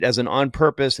As an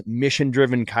on-purpose,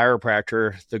 mission-driven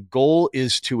chiropractor, the goal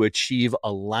is to achieve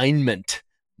alignment,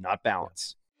 not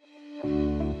balance.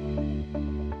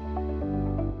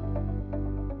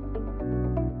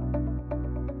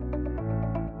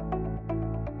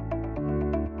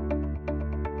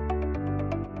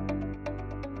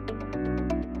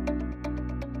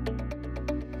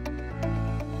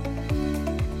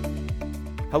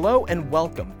 Hello and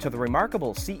welcome to the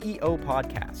Remarkable CEO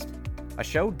Podcast, a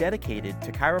show dedicated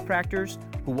to chiropractors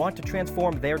who want to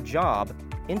transform their job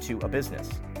into a business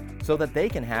so that they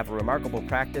can have a remarkable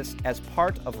practice as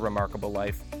part of a remarkable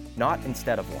life, not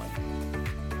instead of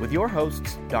one. With your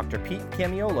hosts, Dr. Pete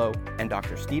Camiolo and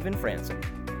Dr. Stephen Franson.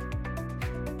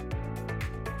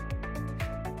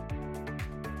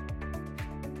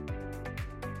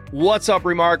 What's up,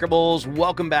 Remarkables?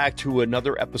 Welcome back to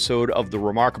another episode of the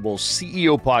Remarkable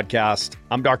CEO Podcast.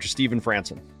 I'm Dr. Stephen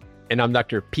Franson. And I'm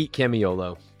Dr. Pete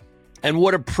Camiolo. And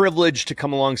what a privilege to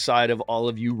come alongside of all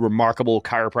of you remarkable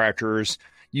chiropractors,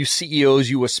 you CEOs,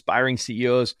 you aspiring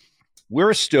CEOs.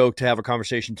 We're stoked to have a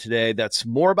conversation today that's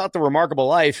more about the remarkable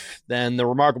life than the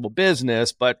remarkable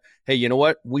business. But hey, you know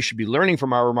what? We should be learning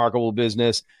from our remarkable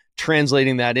business,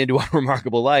 translating that into a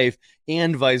remarkable life,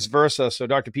 and vice versa. So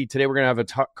Dr. Pete, today we're going to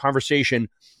have a conversation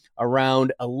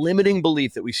around a limiting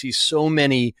belief that we see so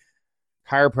many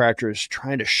chiropractors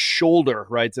trying to shoulder,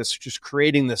 right? That's just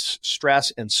creating this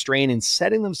stress and strain and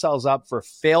setting themselves up for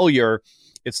failure.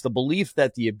 It's the belief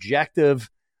that the objective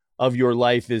of your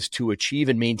life is to achieve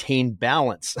and maintain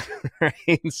balance,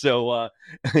 right? So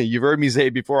you've heard me say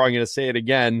it before. I'm going to say it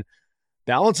again.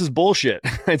 Balance is bullshit.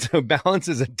 So balance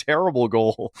is a terrible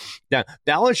goal. Now,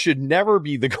 balance should never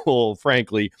be the goal,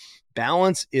 frankly.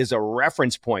 Balance is a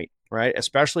reference point, right?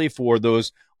 Especially for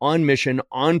those on mission,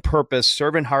 on purpose,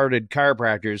 servant-hearted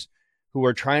chiropractors who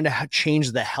are trying to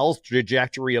change the health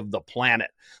trajectory of the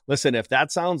planet. Listen, if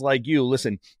that sounds like you,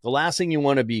 listen, the last thing you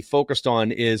want to be focused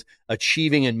on is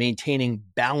achieving and maintaining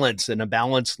balance in a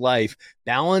balanced life.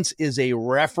 Balance is a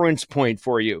reference point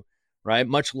for you, right?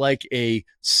 Much like a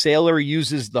sailor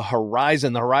uses the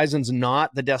horizon. The horizon's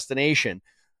not the destination.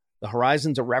 The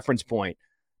horizon's a reference point.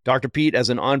 Dr. Pete,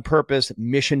 as an on-purpose,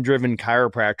 mission-driven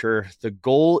chiropractor, the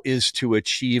goal is to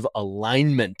achieve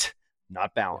alignment,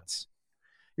 not balance.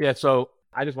 Yeah, so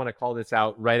I just want to call this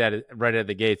out right at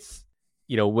the gates.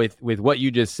 You know, with what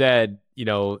you just said, you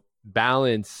know,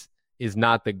 balance is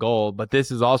not the goal, but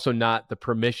this is also not the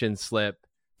permission slip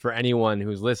for anyone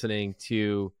who's listening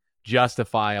to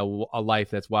justify a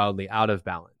life that's wildly out of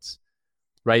balance,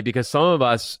 right? Because some of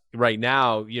us right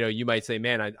now, you know, you might say,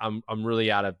 man, I'm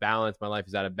really out of balance. My life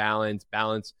is out of balance.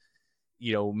 Balance,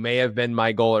 you know, may have been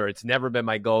my goal or it's never been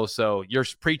my goal. So you're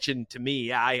preaching to me.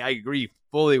 Yeah, I agree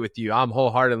fully with you. I'm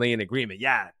wholeheartedly in agreement.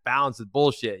 Yeah, balance is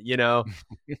bullshit, you know,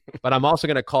 but I'm also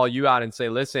going to call you out and say,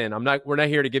 listen, we're not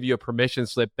here to give you a permission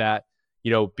slip that,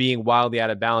 you know, being wildly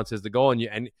out of balance is the goal.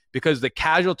 And because the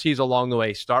casualties along the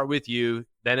way start with you,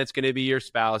 then it's going to be your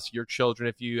spouse, your children,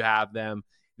 if you have them.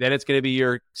 Then it's going to be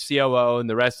your COO and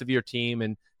the rest of your team.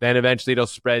 And then eventually it'll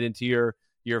spread into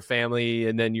your family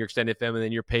and then your extended family and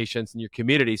then your patients and your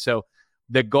community. So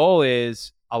the goal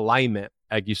is alignment,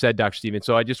 like you said, Dr. Stephen.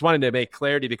 So I just wanted to make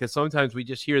clarity because sometimes we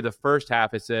just hear the first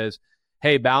half. It says,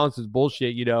 hey, balance is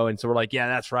bullshit, you know? And so we're like, yeah,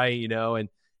 that's right. You know, and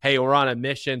hey, we're on a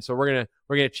mission. So we're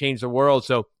going to change the world.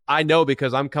 So I know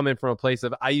because I'm coming from a place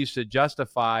of, I used to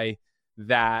justify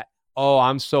that, oh,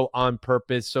 I'm so on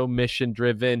purpose, so mission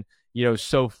driven, you know,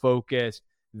 so focused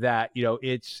that, you know,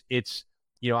 it's,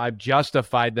 you know, I've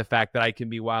justified the fact that I can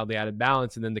be wildly out of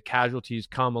balance. And then the casualties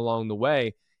come along the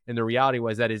way. And the reality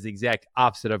was that is the exact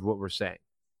opposite of what we're saying.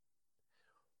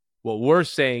 What we're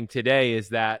saying today is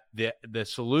that the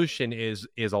solution is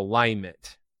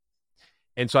alignment.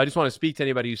 And so I just want to speak to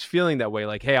anybody who's feeling that way,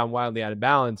 like, hey, I'm wildly out of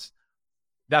balance.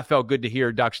 That felt good to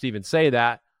hear Dr. Stephen say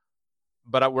that.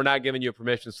 But we're not giving you a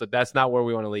permission slip. That's not where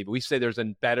we want to leave. We say there's a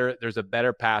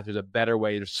better path. There's a better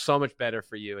way. There's so much better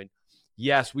for you. And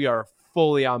yes, we are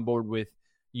fully on board with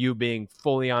you being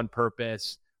fully on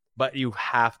purpose, but you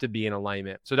have to be in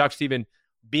alignment. So Dr. Stephen,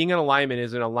 being in alignment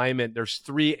is an alignment. There's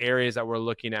three areas that we're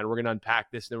looking at. We're going to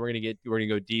unpack this and then we're going to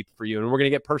go deep for you. And we're going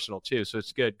to get personal too. So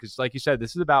it's good. Because like you said,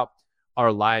 this is about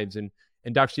our lives. And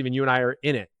Dr. Stephen, you and I are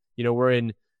in it. You know, we're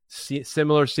in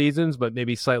similar seasons, but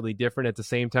maybe slightly different at the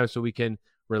same time, so we can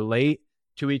relate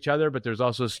to each other. But there's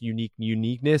also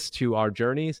uniqueness to our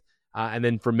journeys. And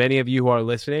then for many of you who are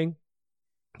listening,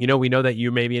 you know, we know that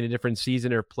you may be in a different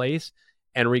season or place.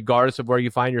 And regardless of where you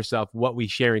find yourself, what we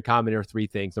share in common are three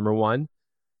things. Number one,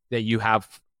 that you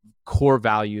have core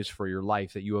values for your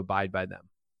life, that you abide by them,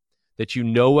 that you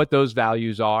know what those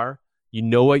values are, You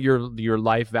know what your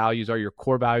life values are, your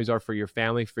core values are for your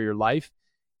family, for your life.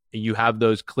 And you have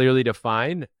those clearly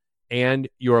defined, and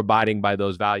you're abiding by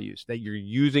those values, that you're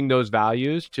using those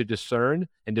values to discern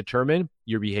and determine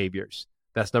your behaviors.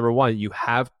 That's number one. You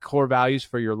have core values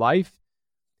for your life,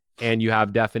 and you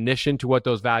have definition to what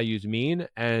those values mean,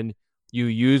 and you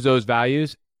use those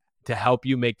values to help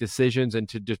you make decisions and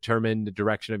to determine the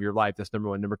direction of your life. That's number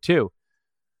one. Number two,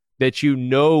 that you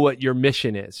know what your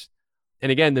mission is.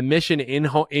 And again, the mission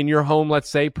in your home, let's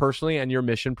say personally, and your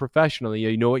mission professionally.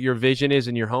 You know what your vision is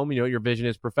in your home. You know what your vision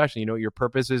is professionally. You know what your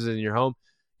purpose is in your home.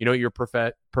 You know what your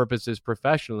purpose is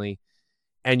professionally.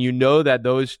 And you know that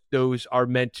those are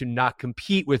meant to not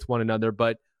compete with one another,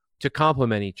 but to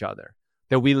complement each other.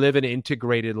 That we live an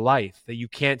integrated life. That you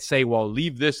can't say, well,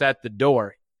 leave this at the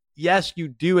door. Yes, you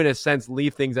do in a sense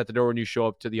leave things at the door when you show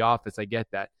up to the office. I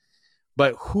get that.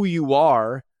 But who you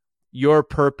are, your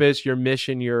purpose, your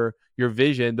mission, your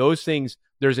vision, those things,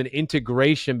 there's an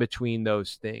integration between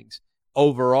those things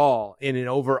overall in an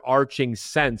overarching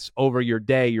sense over your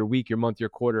day, your week, your month, your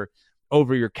quarter,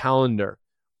 over your calendar,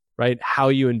 right? How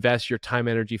you invest your time,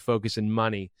 energy, focus, and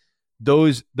money.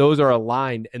 Those are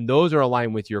aligned, and those are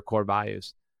aligned with your core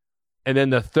values. And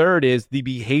then the third is the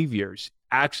behaviors,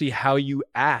 actually how you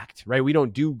act, right? We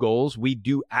don't do goals, we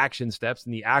do action steps,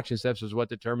 and the action steps is what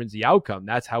determines the outcome.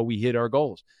 That's how we hit our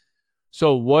goals.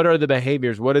 So what are the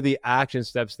behaviors? What are the action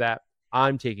steps that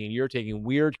I'm taking, you're taking,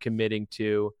 we're committing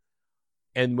to?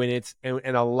 And when it's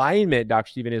an alignment, Dr.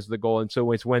 Stephen, is the goal. And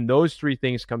so it's when those three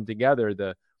things come together,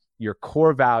 your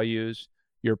core values,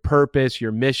 your purpose,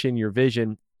 your mission, your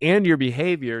vision, and your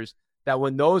behaviors, that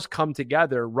when those come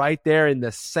together right there in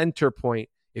the center point,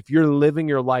 if you're living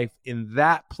your life in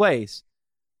that place,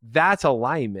 that's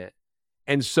alignment.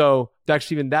 And so, Dr.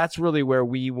 Stephen, that's really where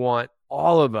we want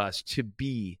all of us to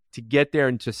be, to get there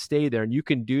and to stay there. And you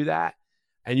can do that,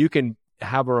 and you can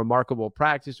have a remarkable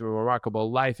practice, a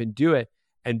remarkable life, and do it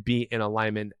and be in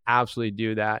alignment. Absolutely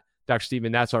do that. Dr.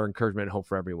 Stephen, that's our encouragement and hope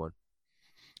for everyone.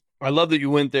 I love that you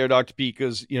went there, Dr. Pete,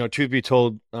 because, truth be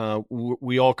told,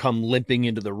 we all come limping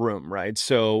into the room, right?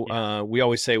 So we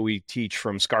always say we teach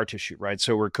from scar tissue, right?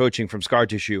 So we're coaching from scar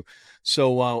tissue.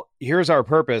 So here's our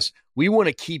purpose. We want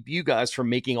to keep you guys from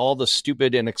making all the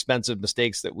stupid and expensive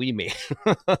mistakes that we made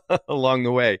along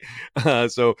the way.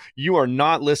 So you are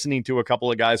not listening to a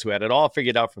couple of guys who had it all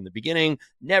figured out from the beginning,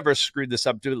 never screwed this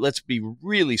up. Let's be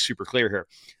really super clear here.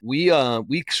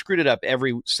 We screwed it up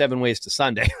every 7 ways to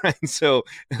Sunday, right? So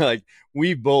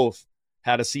we both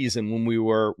had a season when we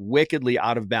were wickedly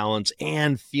out of balance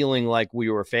and feeling like we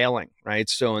were failing, right?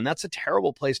 So, and that's a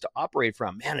terrible place to operate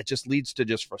from. Man, it just leads to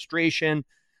just frustration,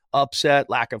 upset,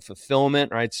 lack of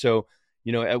fulfillment, right? So,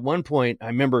 at one point, I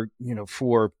remember,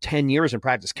 for 10 years in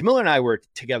practice, Camilla and I were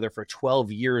together for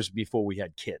 12 years before we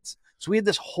had kids. So we had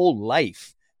this whole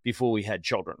life before we had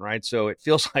children, right? So it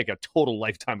feels like a total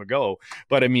lifetime ago,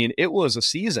 but I mean, it was a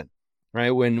season,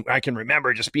 right? When I can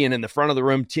remember just being in the front of the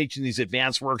room, teaching these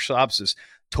advanced workshops, this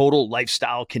total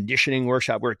lifestyle conditioning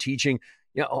workshop. We're teaching,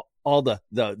 all the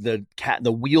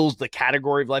wheels, the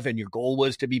category of life, and your goal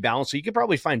was to be balanced. So you could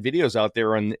probably find videos out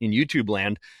there in YouTube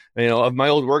land, of my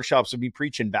old workshops of me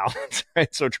preaching balance,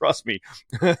 right? So trust me,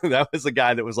 that was the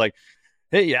guy that was like,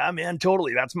 hey, yeah, man,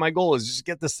 totally. That's my goal, is just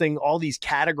get this thing, all these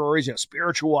categories,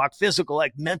 spiritual walk, physical,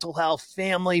 like mental health,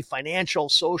 family, financial,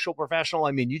 social, professional.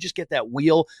 I mean, you just get that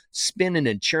wheel spinning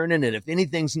and churning. And if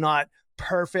anything's not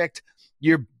perfect,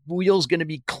 your wheel's going to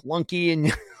be clunky.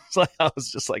 And I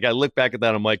was just like, I look back at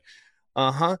that. I'm like,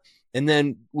 And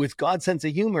then with God's sense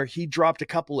of humor, he dropped a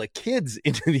couple of kids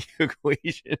into the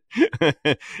equation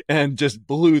and just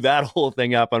blew that whole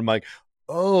thing up. I'm like,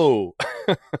 oh,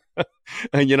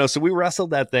 and, so we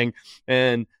wrestled that thing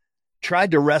and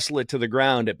tried to wrestle it to the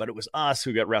ground, but it was us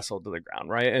who got wrestled to the ground.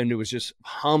 Right. And it was just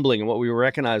humbling. And what we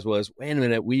recognized was, wait a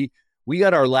minute, we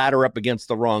got our ladder up against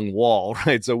the wrong wall.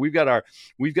 Right. So we've got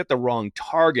the wrong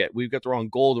target. We've got the wrong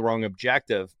goal, the wrong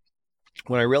objective.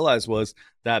 What I realized was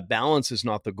that balance is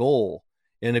not the goal.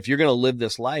 And if you're going to live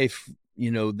this life,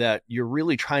 that you're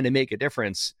really trying to make a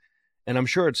difference. And I'm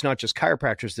sure it's not just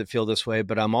chiropractors that feel this way,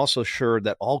 but I'm also sure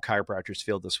that all chiropractors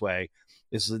feel this way,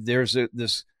 is that there's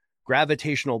this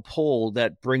gravitational pull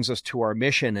that brings us to our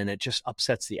mission, and it just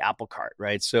upsets the apple cart,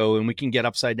 right? So, and we can get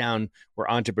upside down. We're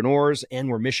entrepreneurs and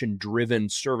we're mission-driven,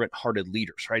 servant-hearted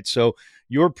leaders, right? So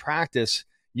your practice,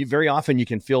 very often you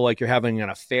can feel like you're having an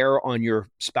affair on your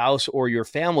spouse or your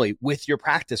family with your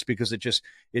practice, because it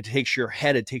takes your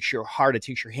head, it takes your heart, it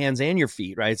takes your hands and your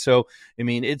feet, right? So, I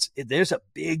mean, there's a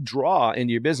big draw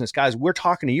into your business. Guys, we're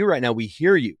talking to you right now. We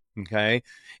hear you, okay?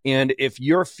 And if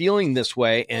you're feeling this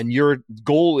way and your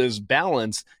goal is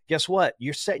balance, guess what?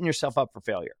 You're setting yourself up for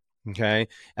failure. Okay.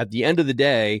 At the end of the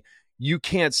day, you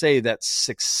can't say that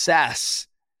success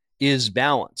is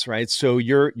balance, right? So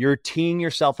you're teeing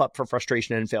yourself up for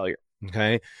frustration and failure.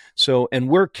 Okay. So, and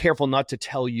we're careful not to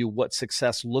tell you what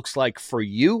success looks like for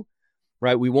you,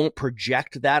 right? We won't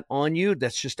project that on you.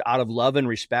 That's just out of love and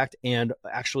respect, and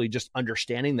actually just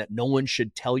understanding that no one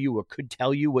should tell you or could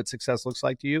tell you what success looks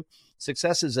like to you.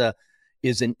 Success is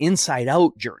an inside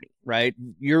out journey, right?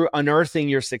 You're unearthing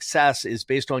your success is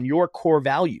based on your core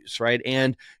values, right?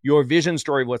 And your vision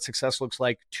story of what success looks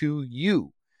like to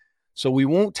you. So we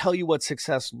won't tell you what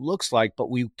success looks like, but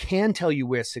we can tell you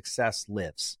where success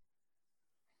lives.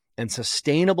 And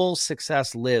sustainable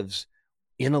success lives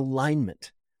in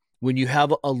alignment. When you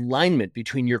have alignment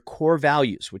between your core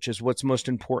values, which is what's most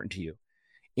important to you,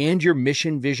 and your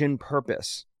mission, vision,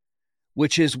 purpose,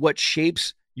 which is what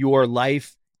shapes your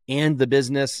life and the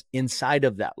business inside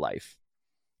of that life.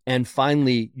 And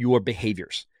finally, your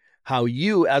behaviors, how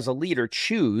you as a leader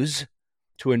choose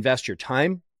to invest your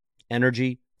time,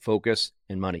 energy, focus,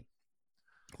 and money.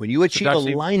 When you achieve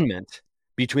alignment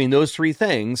between those three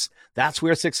things, that's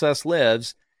where success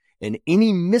lives. And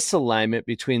any misalignment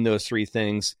between those three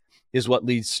things is what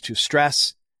leads to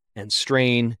stress and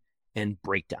strain and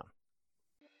breakdown.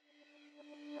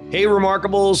 Hey,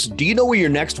 Remarkables, do you know where your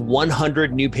next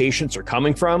 100 new patients are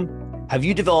coming from? Have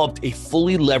you developed a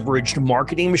fully leveraged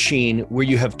marketing machine where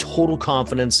you have total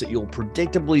confidence that you'll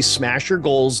predictably smash your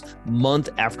goals month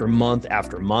after month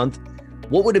after month?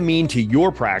 What would it mean to your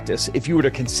practice if you were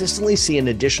to consistently see an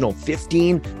additional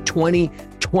 15, 20,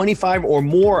 25 or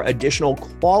more additional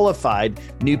qualified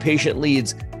new patient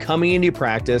leads coming into your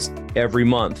practice every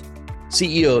month?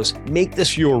 CEOs, make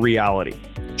this your reality.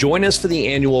 Join us for the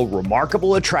annual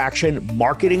Remarkable Attraction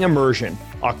Marketing Immersion,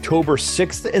 October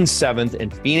 6th and 7th in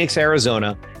Phoenix,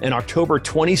 Arizona, and October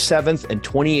 27th and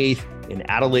 28th in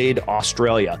Adelaide,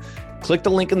 Australia. Click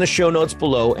the link in the show notes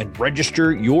below and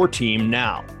register your team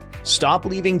now. Stop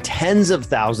leaving tens of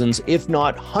thousands, if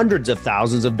not hundreds of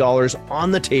thousands of dollars on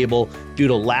the table due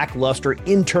to lackluster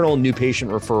internal new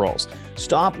patient referrals.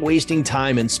 Stop wasting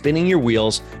time and spinning your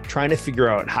wheels trying to figure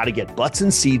out how to get butts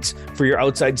and seats for your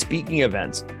outside speaking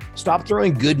events. Stop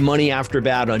throwing good money after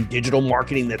bad on digital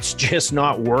marketing that's just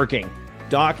not working.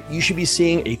 Doc, you should be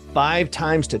seeing a 5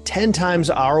 times to 10 times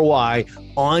ROI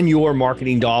on your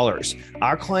marketing dollars.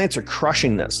 Our clients are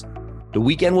crushing this. The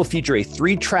weekend will feature a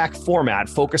 3-track format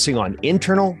focusing on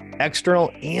internal, external,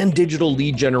 and digital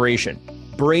lead generation.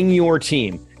 Bring your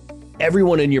team.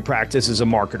 Everyone in your practice is a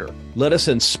marketer. Let us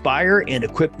inspire and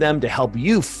equip them to help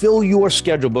you fill your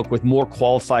schedule book with more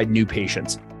qualified new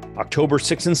patients. October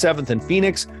 6th and 7th in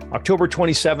Phoenix, October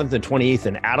 27th and 28th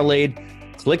in Adelaide.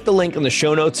 Click the link in the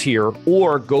show notes here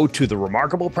or go to the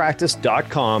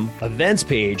remarkablepractice.com events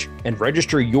page and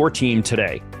register your team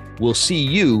today. We'll see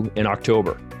you in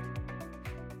October.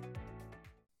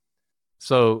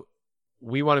 So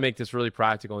we want to make this really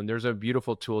practical. And there's a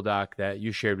beautiful tool, Doc, that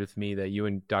you shared with me that you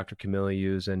and Dr. Camilla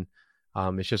use. And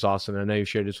it's just awesome. And I know you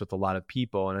shared this with a lot of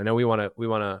people. And I know we want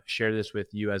to share this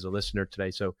with you as a listener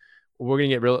today. So we're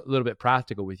going to get a little bit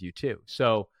practical with you too.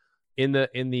 So in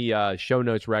the show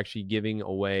notes, we're actually giving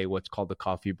away what's called the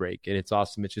coffee break. And it's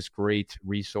awesome. It's just great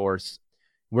resource.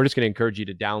 We're just going to encourage you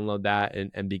to download that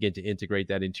and begin to integrate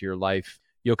that into your life.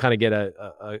 You'll kind of get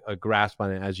a grasp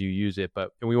on it as you use it, and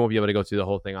we won't be able to go through the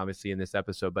whole thing, obviously, in this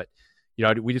episode. But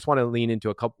we just want to lean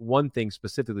into one thing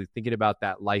specifically, thinking about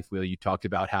that life wheel. You talked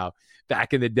about how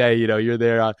back in the day, you're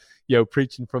there,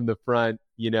 preaching from the front,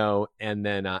 and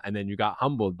then you got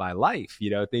humbled by life.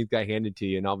 Things got handed to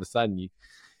you, and all of a sudden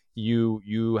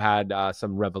you had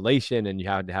some revelation, and you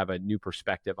had to have a new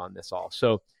perspective on this all.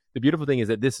 So the beautiful thing is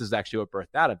that this is actually what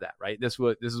birthed out of that, right? This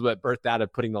is what birthed out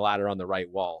of putting the ladder on the right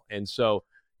wall, and so.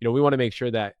 We want to make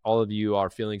sure that all of you are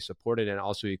feeling supported and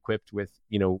also equipped with,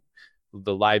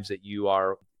 the lives that you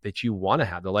want to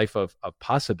have, the life of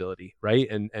possibility, right?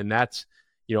 And that's,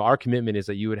 our commitment is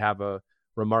that you would have a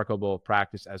remarkable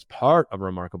practice as part of a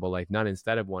remarkable life, not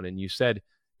instead of one. And you said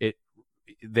it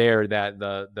there that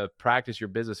the practice, your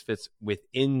business fits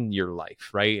within your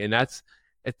life, right? And it's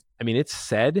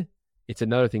said. It's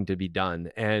another thing to be done.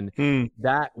 And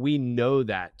that we know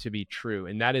that to be true.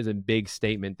 And that is a big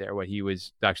statement there, what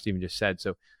Dr. Stephen just said.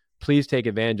 So please take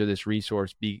advantage of this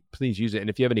resource. Please use it. And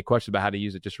if you have any questions about how to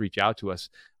use it, just reach out to us,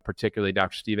 particularly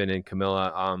Dr. Stephen and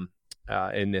Camilla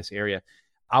in this area.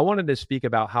 I wanted to speak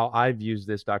about how I've used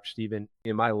this, Dr. Stephen,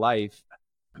 in my life,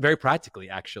 very practically,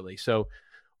 actually. So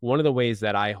one of the ways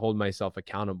that I hold myself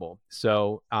accountable.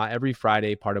 So every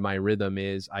Friday, part of my rhythm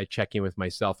is I check in with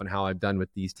myself and how I've done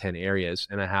with these 10 areas.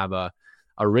 And I have a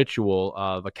ritual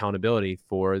of accountability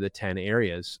for the 10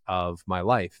 areas of my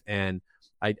life. And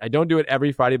I don't do it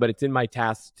every Friday, but it's in my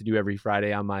tasks to do every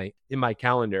Friday in my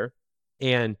calendar.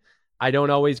 And I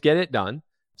don't always get it done.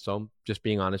 So I'm just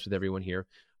being honest with everyone here.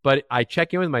 But I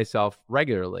check in with myself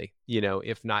regularly,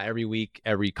 if not every week,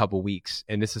 every couple weeks.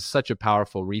 And this is such a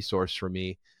powerful resource for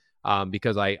me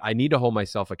because I need to hold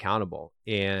myself accountable.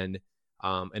 And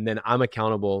then I'm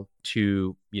accountable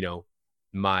to,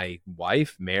 my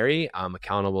wife, Mary. I'm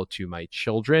accountable to my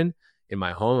children in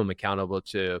my home. I'm accountable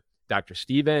to Dr.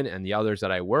 Steven and the others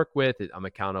that I work with. I'm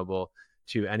accountable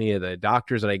to any of the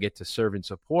doctors that I get to serve and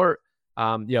support.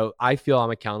 I feel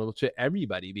I'm accountable to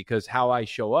everybody because how I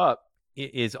show up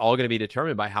is all going to be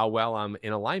determined by how well I'm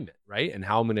in alignment, right? And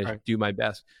how I'm going to do my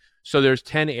best. So there's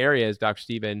 10 areas, Dr.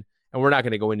 Steven, and we're not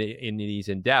going to go into these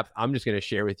in depth. I'm just going to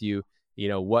share with you,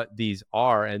 what these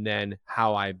are and then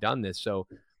how I've done this. So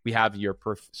we have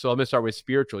so I'm going to start with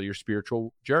your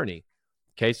spiritual journey.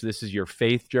 Okay. So this is your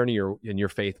faith journey, your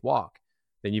faith walk.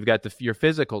 Then you've got your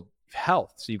physical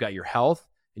health. So you've got your health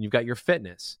and you've got your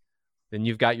fitness. Then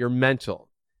you've got your mental,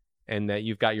 and that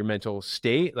you've got your mental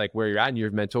state, like where you're at, and your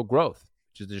mental growth,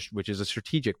 which is a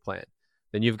strategic plan.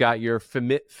 Then you've got your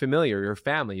familiar, your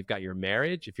family. You've got your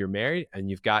marriage, if you're married, and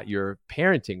you've got your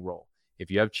parenting role,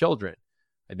 if you have children.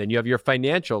 And then you have your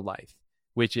financial life,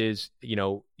 which is,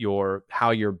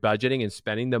 how you're budgeting and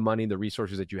spending the money, the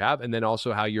resources that you have, and then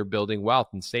also how you're building wealth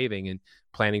and saving and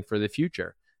planning for the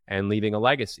future and leaving a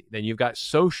legacy. Then you've got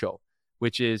social,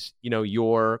 which is,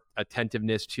 your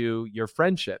attentiveness to your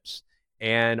friendships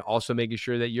and also making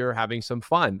sure that you're having some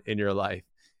fun in your life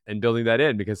and building that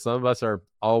in, because some of us are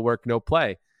all work, no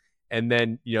play. And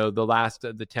then, the last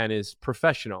of the 10 is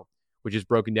professional, which is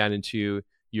broken down into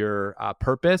your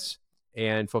purpose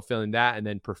and fulfilling that, and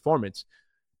then performance.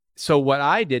 So what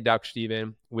I did, Dr.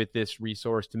 Steven, with this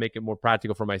resource to make it more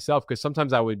practical for myself, because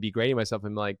sometimes I would be grading myself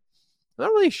and like, I'm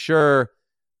not really sure,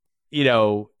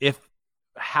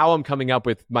 how I'm coming up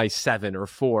with my 7 or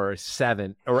 4 or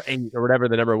 7 or 8 or whatever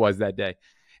the number was that day.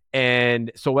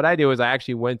 And so what I did was I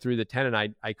actually went through the 10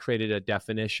 and I created a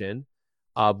definition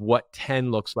of what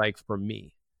 10 looks like for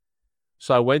me.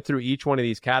 So I went through each one of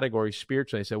these categories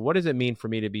spiritually. I said, what does it mean for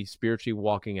me to be spiritually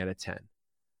walking at a 10?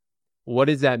 What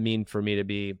does that mean for me to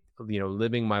be,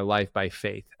 living my life by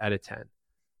faith at a 10?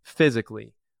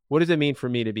 Physically, what does it mean for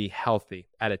me to be healthy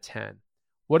at a 10?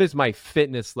 What does my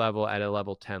fitness level at a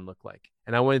level 10 look like?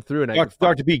 And I went through and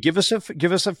Dr. B, give us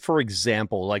a for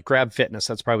example, like grab fitness.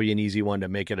 That's probably an easy one to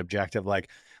make it objective. Like,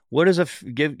 what is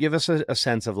give us a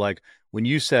sense of like when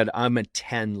you said I'm a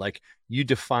 10, like you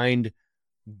defined,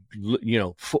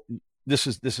 this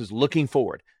is looking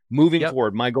forward, moving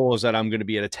forward. My goal is that I'm going to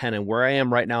be at a 10, and where I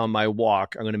am right now in my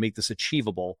walk, I'm going to make this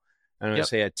achievable. And I'm going to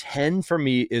say a 10 for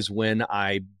me is when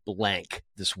I blank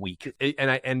this week.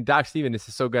 And Doc Steven, this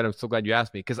is so good. I'm so glad you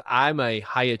asked me, because I'm a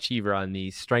high achiever on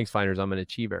these strengths finders. I'm an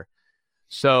achiever.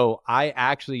 So I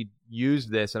actually use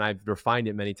this, and I've refined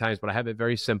it many times, but I have it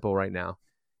very simple right now.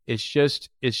 It's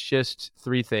just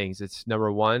 3 things. It's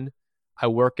number 1, I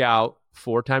work out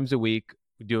 4 times a week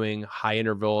doing high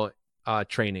interval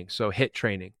training. So HIIT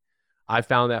training. I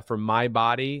found that for my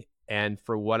body and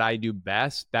for what I do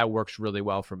best, that works really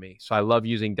well for me. So I love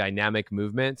using dynamic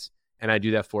movements, and I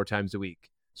do that 4 times a week.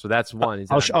 So that's one.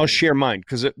 I'll share mine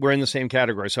because we're in the same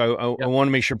category. So I want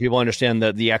to make sure people understand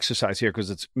the exercise here, because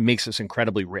it makes this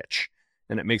incredibly rich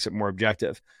and it makes it more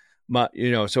objective. But,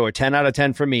 so a 10 out of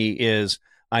 10 for me is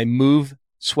I move,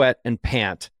 sweat, and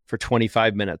pant for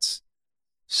 25 minutes,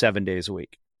 7 days a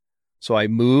week. So I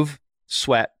move,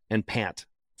 sweat, and pant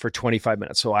for 25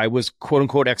 minutes. So I was quote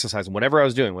unquote exercising, whatever I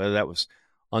was doing, whether that was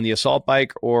on the assault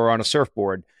bike or on a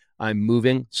surfboard, I'm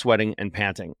moving, sweating, and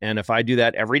panting. And if I do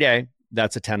that every day,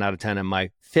 that's a 10 out of 10 on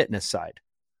my fitness side.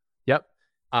 Yep.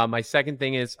 My second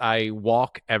thing is I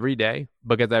walk every day,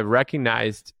 because I've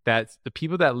recognized that the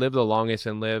people that live the longest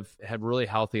and have really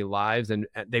healthy lives, and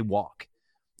they walk.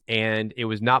 And it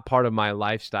was not part of my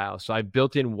lifestyle. So I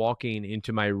built in walking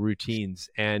into my routines,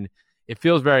 and it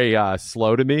feels very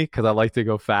slow to me because I like to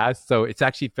go fast. So it's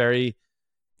actually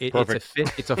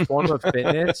it's a form of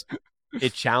fitness.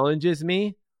 It challenges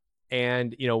me.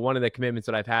 And, one of the commitments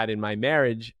that I've had in my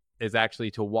marriage is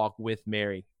actually to walk with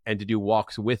Mary and to do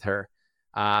walks with her.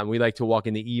 We like to walk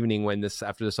in the evening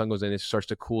after the sun goes in, it starts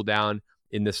to cool down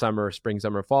in the summer, spring,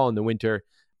 summer, fall. In the winter,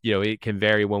 it can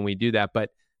vary when we do that,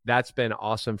 but that's been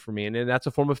awesome for me. And then that's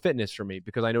a form of fitness for me,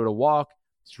 because I know to walk,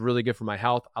 it's really good for my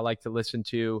health. I like to listen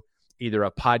to either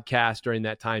a podcast during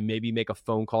that time, maybe make a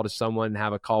phone call to someone,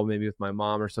 have a call maybe with my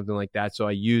mom or something like that. So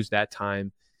I use that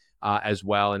time as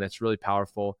well. And that's really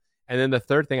powerful. And then the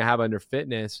third thing I have under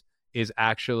fitness is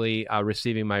actually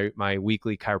receiving my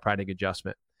weekly chiropractic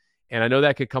adjustment. And I know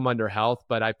that could come under health,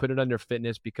 but I put it under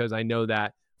fitness because I know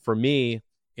that for me,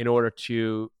 in order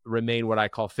to remain what I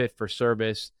call fit for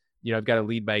service, I've got to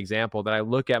lead by example, that I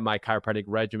look at my chiropractic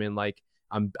regimen like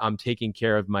I'm taking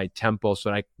care of my temple so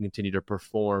that I can continue to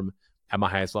perform at my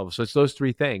highest level. So it's those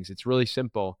three things. It's really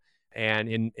simple.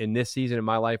 And in this season in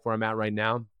my life where I'm at right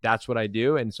now, that's what I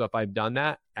do. And so if I've done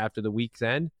that after the week's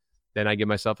end, then I give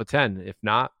myself a 10. If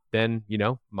not, then,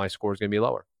 my score is going to be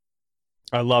lower.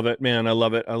 I love it, man. I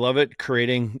love it. I love it.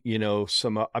 Creating,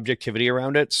 some objectivity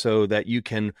around it so that you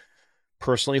can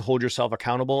personally hold yourself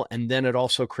accountable. And then it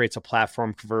also creates a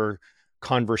platform for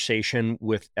conversation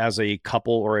with as a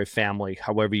couple or a family,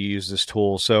 however you use this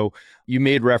tool. So you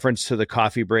made reference to the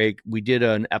coffee break. We did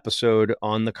an episode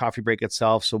on the coffee break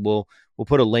itself. So we'll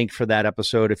put a link for that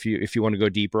episode if you want to go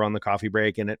deeper on the coffee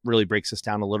break, and it really breaks this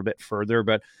down a little bit further.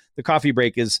 But the coffee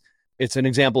break it's an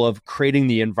example of creating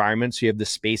the environment. So you have the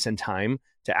space and time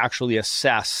to actually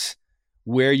assess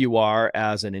where you are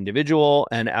as an individual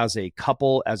and as a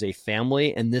couple, as a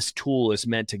family. And this tool is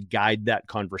meant to guide that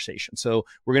conversation. So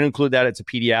we're going to include that. It's a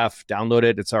PDF, download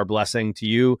it. It's our blessing to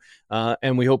you.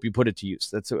 And we hope you put it to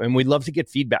use. And we'd love to get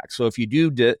feedback. So if you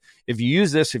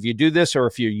use this, if you do this, or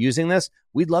if you're using this,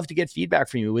 we'd love to get feedback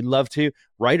from you. We'd love to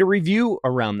write a review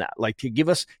around that, like to give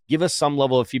us some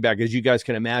level of feedback. As you guys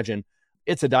can imagine,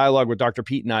 it's a dialogue with Dr.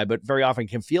 Pete and I, but very often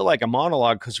can feel like a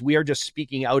monologue because we are just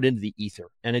speaking out into the ether.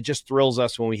 And it just thrills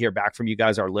us when we hear back from you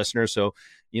guys, our listeners. So,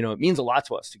 it means a lot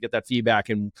to us to get that feedback.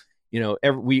 And,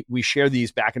 we share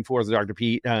these back and forth with Dr.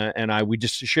 Pete and I. We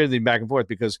just share them back and forth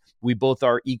because we both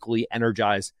are equally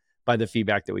energized by the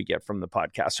feedback that we get from the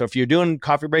podcast. So if you're doing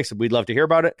coffee breaks, we'd love to hear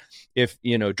about it. If,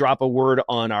 drop a word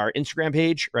on our Instagram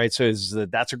page, right? So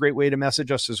that's a great way to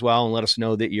message us as well and let us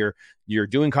know that you're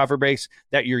doing coffee breaks,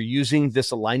 that you're using this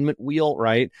alignment wheel,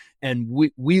 right? And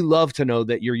we love to know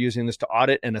that you're using this to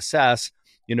audit and assess,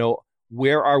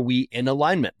 where are we in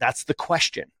alignment? That's the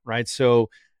question, right?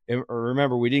 So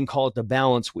remember, we didn't call it the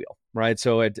balance wheel, right?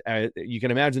 So you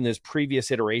can imagine there's previous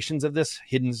iterations of this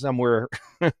hidden somewhere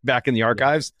back in the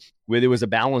archives where there was a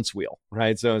balance wheel,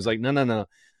 right? So it's like, no.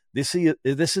 This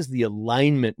is the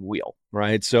alignment wheel,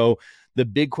 right? So the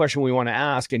big question we want to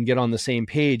ask and get on the same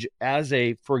page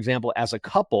for example, as a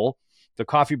couple, the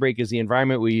coffee break is the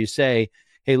environment where you say,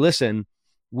 hey, listen,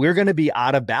 we're going to be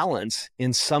out of balance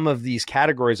in some of these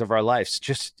categories of our lives.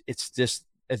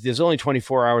 There's only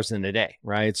 24 hours in a day,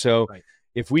 right? So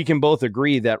if we can both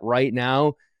agree that right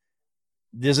now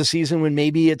there's a season when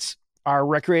maybe it's our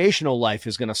recreational life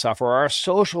is going to suffer, or our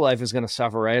social life is going to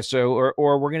suffer, right? So,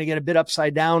 or we're going to get a bit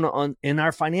upside down in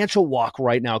our financial walk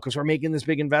right now because we're making this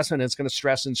big investment and it's going to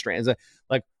stress and strain.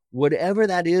 Like whatever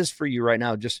that is for you right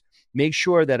now, just make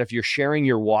sure that if you're sharing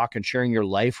your walk and sharing your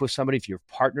life with somebody, if you're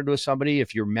partnered with somebody,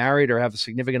 if you're married or have a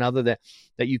significant other, that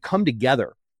you come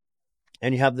together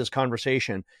and you have this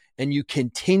conversation and you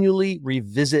continually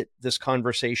revisit this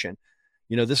conversation.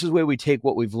 This is where we take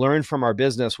what we've learned from our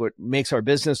business, what makes our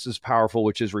businesses powerful,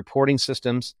 which is reporting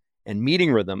systems and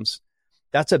meeting rhythms.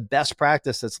 That's a best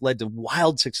practice that's led to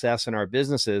wild success in our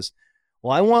businesses.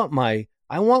 Well, I want my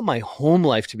home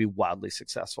life to be wildly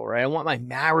successful, right? I want my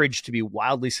marriage to be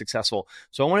wildly successful.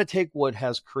 So I want to take what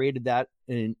has created that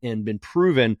and been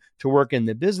proven to work in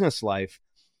the business life.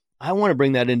 I want to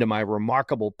bring that into my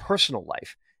remarkable personal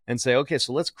life and say, okay,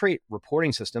 so let's create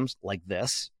reporting systems like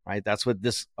this, right? That's what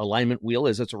this alignment wheel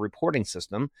is. It's a reporting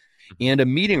system and a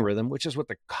meeting rhythm, which is what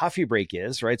the coffee break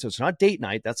is, right? So it's not date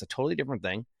night. That's a totally different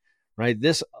thing, right?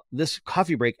 This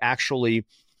coffee break actually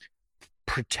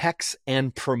protects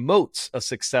and promotes a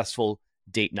successful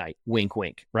date night, wink,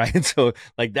 wink, right? So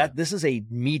like that, this is a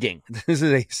meeting. This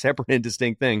is a separate and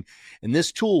distinct thing. And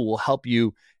this tool will help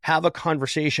you have a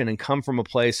conversation and come from a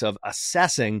place of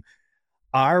assessing,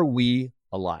 are we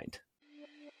aligned?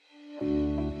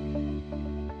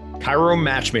 Chiro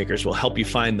Matchmakers will help you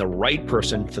find the right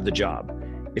person for the job.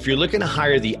 If you're looking to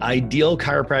hire the ideal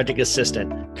chiropractic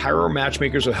assistant, Chiro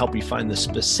Matchmakers will help you find the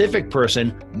specific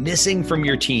person missing from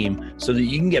your team so that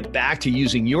you can get back to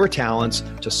using your talents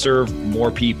to serve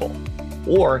more people.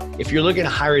 Or if you're looking to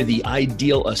hire the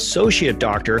ideal associate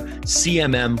doctor,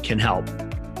 CMM can help.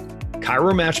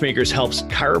 Chiro Matchmakers helps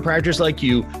chiropractors like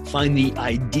you find the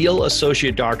ideal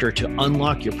associate doctor to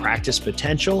unlock your practice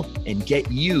potential and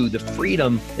get you the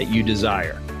freedom that you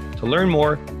desire. To learn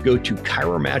more, go to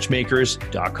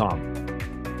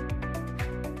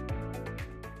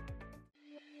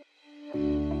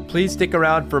chiromatchmakers.com. Please stick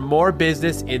around for more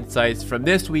business insights from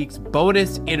this week's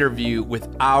bonus interview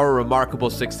with our remarkable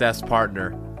success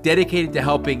partner, dedicated to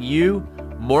helping you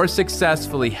more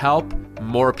successfully help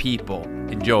more people.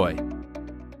 Enjoy.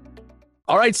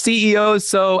 All right, CEOs.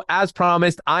 So as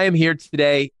promised, I am here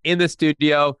today in the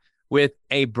studio with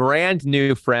a brand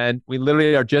new friend. We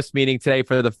literally are just meeting today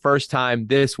for the first time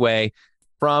this way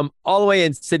from all the way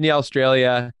in Sydney,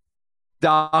 Australia,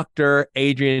 Dr.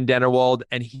 Adrian Dennerwold,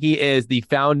 and he is the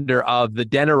founder of the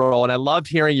Dennerroll. And I loved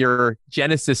hearing your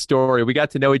Genesis story. We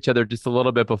got to know each other just a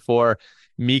little bit before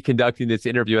me conducting this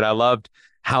interview, and I loved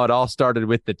how it all started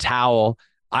with the towel.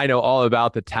 I know all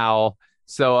about the towel.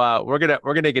 So we're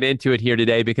gonna get into it here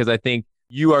today because I think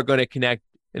you are going to connect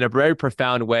in a very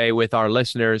profound way with our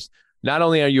listeners. Not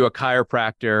only are you a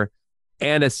chiropractor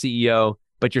and a CEO,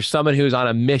 but you're someone who's on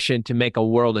a mission to make a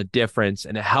world of difference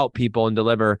and to help people and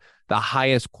deliver the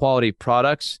highest quality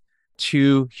products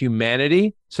to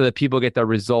humanity so that people get the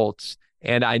results.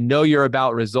 And I know you're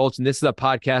about results, and this is a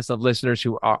podcast of listeners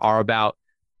who are about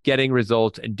getting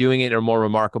results and doing it in a more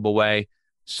remarkable way.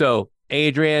 So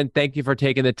Adrian, thank you for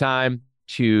taking the time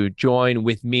to join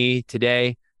with me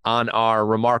today on our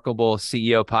Remarkable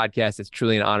CEO podcast. It's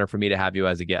truly an honor for me to have you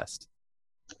as a guest.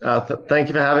 Thank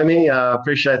you for having me.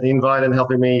 Appreciate the invite and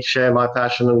helping me share my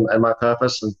passion and my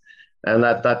purpose. And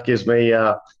that gives me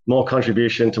more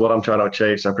contribution to what I'm trying to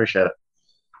achieve. So I appreciate it.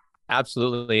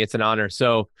 Absolutely. It's an honor.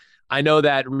 So I know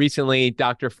that recently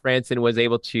Dr. Franson was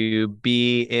able to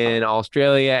be in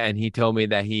Australia, and he told me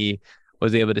that he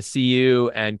was able to see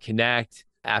you and connect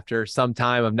after some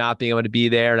time of not being able to be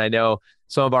there. And I know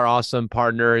some of our awesome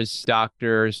partners,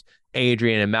 doctors,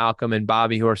 Adrian and Malcolm and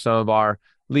Bobby, who are some of our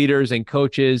leaders and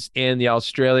coaches in the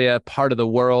Australia part of the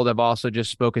world, have also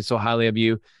just spoken so highly of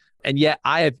you. And yet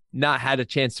I have not had a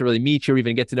chance to really meet you or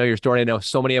even get to know your story. I know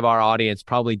so many of our audience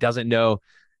probably doesn't know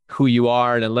who you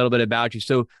are and a little bit about you.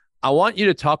 So I want you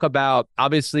to talk about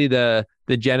obviously the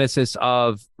genesis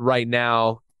of right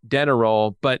now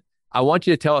Dennerroll, but I want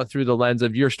you to tell it through the lens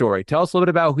of your story. Tell us a little bit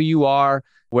about who you are,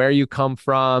 where you come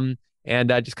from, and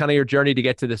just kind of your journey to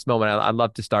get to this moment. I'd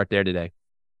love to start there today.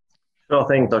 Sure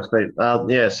thing, Dr.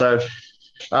 Pete. So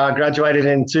I graduated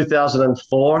in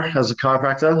 2004 as a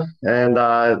chiropractor,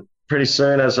 and pretty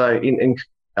soon as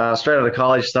straight out of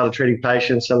college, started treating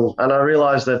patients, and I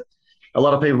realized that a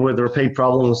lot of people with repeat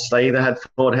problems, they either had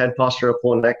forward head posture or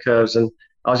poor neck curves, and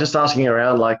I was just asking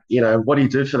around, like, what do you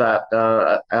do for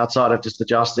that outside of just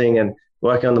adjusting and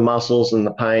working on the muscles and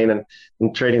the pain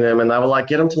and treating them? And they were like,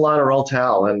 get them to line a roll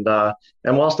towel. And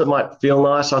whilst it might feel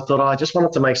nice, I thought I just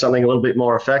wanted to make something a little bit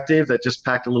more effective that just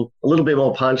packed a little bit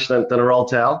more punch than a roll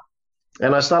towel.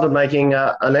 And I started making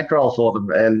a neck roll for them.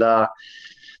 And the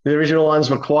original ones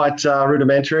were quite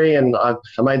rudimentary, and I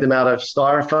made them out of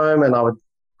styrofoam, and I would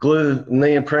glue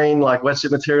neoprene, like wetsuit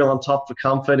material, on top for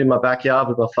comfort in my backyard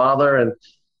with my father.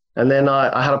 And then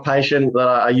I had a patient that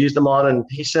I used them on, and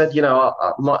he said,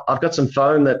 I've got some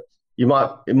foam that it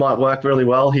might work really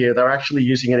well here. They're actually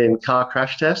using it in car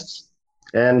crash tests,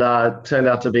 and it turned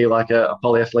out to be like a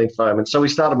polyethylene foam. And so we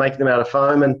started making them out of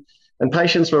foam, and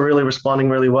patients were really responding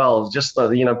really well, just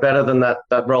better than that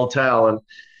roll towel.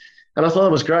 And I thought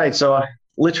it was great. So I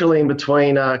literally in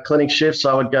between clinic shifts,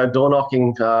 I would go door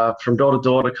knocking from door to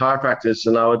door to chiropractors,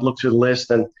 and I would look through the list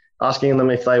and asking them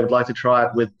if they would like to try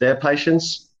it with their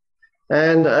patients.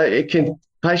 And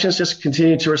patients just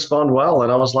continued to respond well.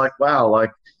 And I was like, wow,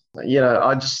 so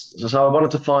I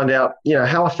wanted to find out,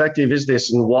 how effective is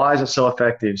this and why is it so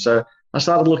effective? So I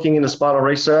started looking into spinal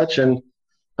research, and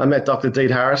I met Dr.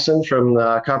 Deed Harrison from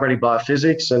Chiropractic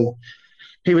Biophysics, and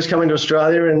he was coming to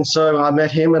Australia. And so I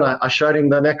met him, and I showed him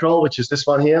the neck roll, which is this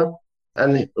one here.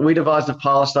 And we devised a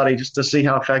pilot study just to see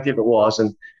how effective it was.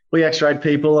 And we x-rayed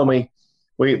people, and we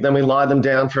lied them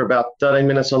down for about 13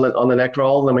 minutes on the neck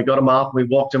roll. Then we got them up, we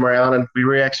walked them around, and we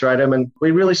re-x-rayed them. And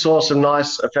we really saw some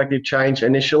nice effective change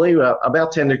initially,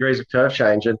 about 10 degrees of curve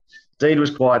change. And Deed was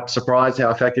quite surprised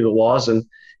how effective it was. And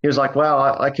he was like,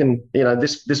 wow, I can,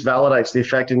 this validates the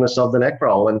effectiveness of the neck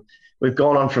roll. And we've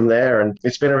gone on from there, and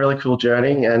it's been a really cool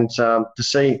journey. And to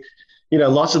see,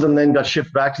 lots of them then got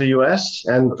shipped back to the US,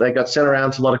 and they got sent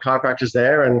around to a lot of chiropractors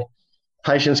there, and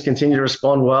patients continue to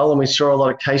respond well. And we saw a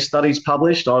lot of case studies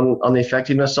published on the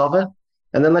effectiveness of it.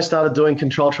 And then they started doing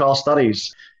control trial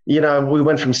studies. We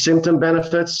went from symptom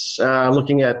benefits,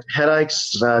 looking at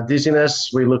headaches, dizziness.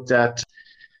 We looked at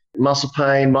muscle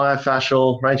pain,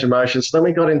 myofascial, range of motion. So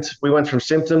then we went from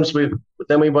symptoms,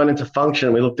 then we went into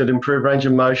function. We looked at improved range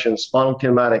of motion, spinal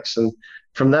kinematics. And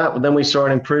from that, then we saw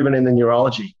an improvement in the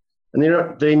neurology. And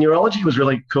the neurology was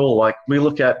really cool. Like, we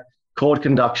look at cord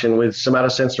conduction with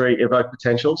somatosensory evoked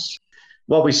potentials.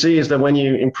 What we see is that when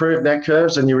you improve neck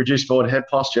curves and you reduce forward head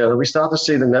posture, we start to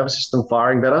see the nervous system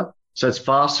firing better. So it's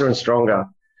faster and stronger.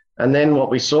 And then what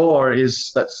we saw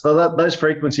is that those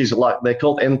frequencies they're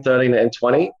called N13 and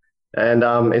N20.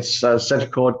 And it's central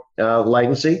cord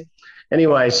latency.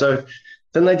 Anyway, so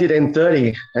then they did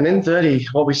N30, and N30,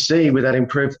 what we see with that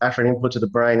improved afferent input to the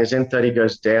brain is N30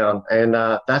 goes down, and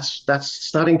that's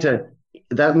starting to.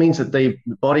 That means that the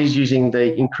body's using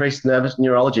the increased nervous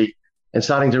neurology and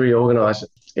starting to reorganize it.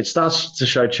 It starts to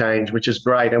show change, which is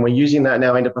great, and we're using that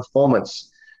now into performance.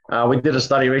 We did a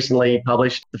study recently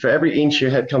published. For every inch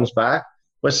your head comes back,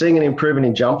 we're seeing an improvement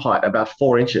in jump height, about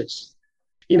 4 inches.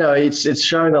 It's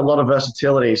showing a lot of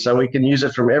versatility, so we can use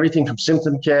it from everything from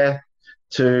symptom care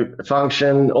to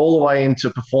function, all the way into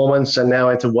performance, and now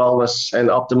into wellness and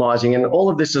optimizing. And all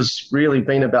of this has really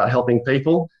been about helping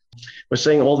people. We're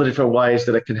seeing all the different ways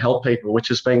that it can help people, which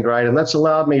has been great. And that's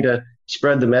allowed me to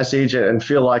spread the message and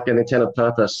feel like an intended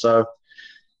purpose. So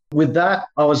with that,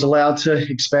 I was allowed to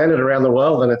expand it around the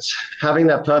world. And it's having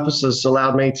that purpose has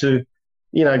allowed me to,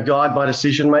 guide my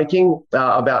decision-making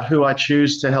about who I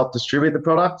choose to help distribute the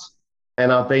product.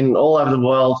 And I've been all over the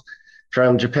world,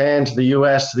 from Japan to the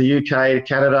US to the UK to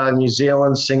Canada, New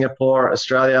Zealand, Singapore,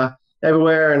 Australia,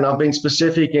 everywhere. And I've been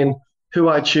specific in who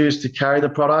I choose to carry the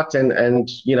product and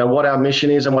what our mission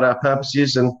is and what our purpose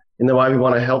is and in the way we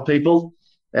want to help people.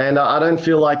 And I don't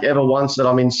feel like ever once that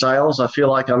I'm in sales. I feel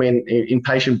like I'm in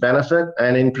patient benefit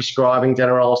and in prescribing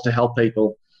Denerols to help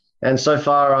people. And so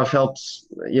far I've helped,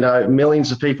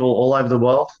 millions of people all over the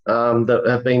world that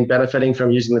have been benefiting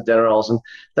from using the Denerols. And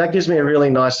that gives me a really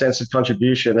nice sense of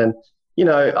contribution. And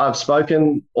I've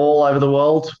spoken all over the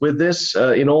world with this,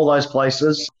 in all those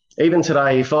places. Even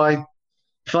today, if I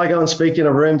go and speak in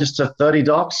a room just to 30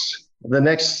 docs, the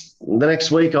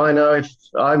next week, I know if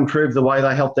I improve the way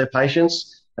they help their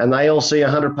patients and they all see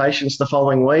 100 patients the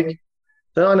following week,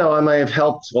 then I know I may have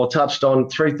helped or touched on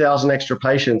 3,000 extra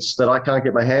patients that I can't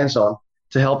get my hands on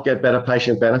to help get better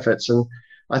patient benefits. And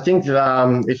I think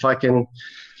that if I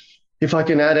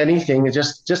can add anything,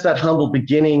 just that humble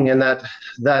beginning and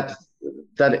that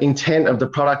intent of the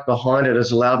product behind it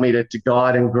has allowed me to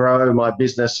guide and grow my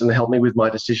business and help me with my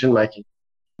decision making.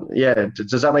 Yeah,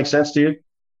 does that make sense to you?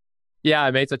 Yeah,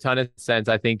 it makes a ton of sense.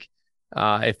 I think,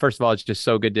 first of all, it's just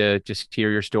so good to just hear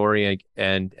your story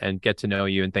and get to know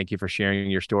you. And thank you for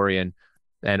sharing your story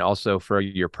and also for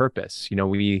your purpose.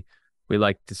 We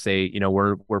like to say,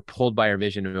 we're pulled by our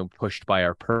vision and we're pushed by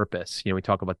our purpose. We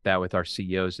talk about that with our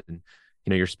CEOs, and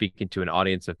you're speaking to an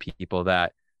audience of people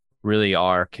that really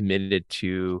are committed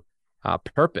to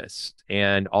purpose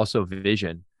and also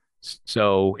vision.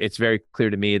 So it's very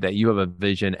clear to me that you have a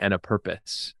vision and a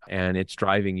purpose, and it's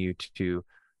driving you to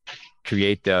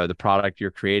create the product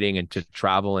you're creating and to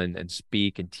travel and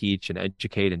speak and teach and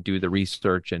educate and do the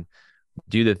research and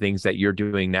do the things that you're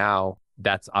doing now.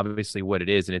 That's obviously what it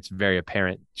is. And it's very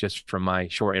apparent just from my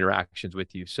short interactions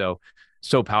with you. So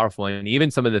powerful. And even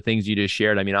some of the things you just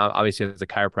shared, I mean, obviously as a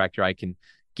chiropractor, I can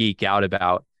geek out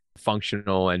about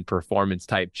functional and performance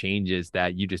type changes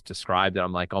that you just described. And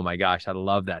I'm like, oh my gosh, I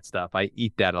love that stuff. I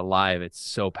eat that alive. It's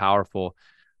so powerful,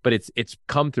 but it's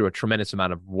come through a tremendous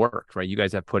amount of work, right? You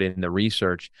guys have put in the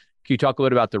research. Can you talk a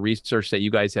little about the research that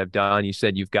you guys have done? You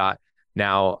said you've got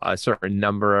now a certain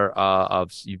number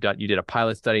you did a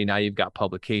pilot study. Now you've got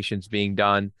publications being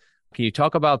done. Can you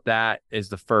talk about that as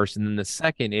the first? And then the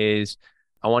second is,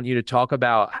 I want you to talk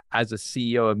about, as a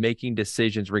CEO, of making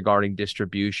decisions regarding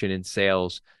distribution and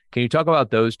sales. Can you talk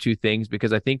about those two things?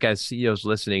 Because I think as CEOs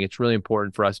listening, it's really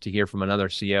important for us to hear from another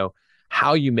CEO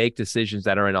how you make decisions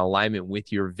that are in alignment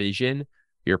with your vision,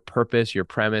 your purpose, your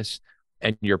premise,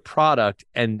 and your product,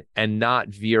 and not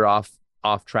veer off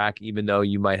track, even though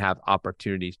you might have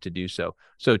opportunities to do so.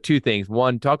 So two things.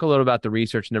 One, talk a little about the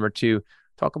research. Number two,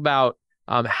 talk about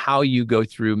how you go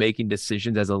through making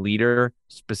decisions as a leader,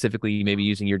 specifically maybe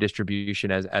using your distribution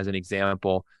as an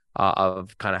example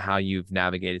of kind of how you've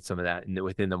navigated some of that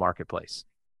within the marketplace.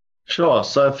 Sure.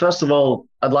 So first of all,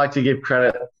 I'd like to give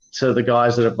credit to the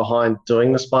guys that are behind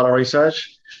doing the spinal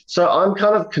research. So I'm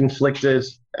kind of conflicted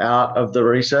out of the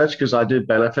research because I do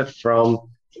benefit from,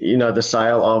 the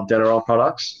sale of Denerol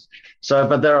products. So,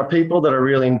 but there are people that are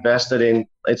really invested in,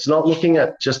 it's not looking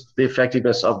at just the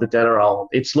effectiveness of the Denerol.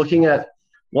 It's looking at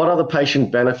what are the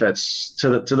patient benefits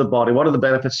to the body? What are the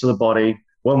benefits to the body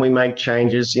when we make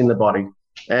changes in the body?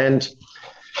 And,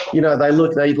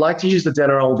 they like to use the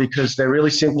Denerol because they're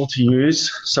really simple to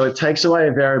use. So it takes away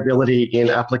a variability in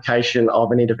application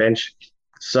of an intervention.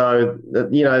 So,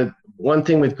 one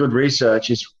thing with good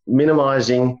research is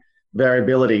minimizing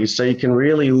variability. So you can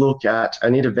really look at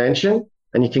an intervention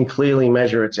and you can clearly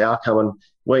measure its outcome.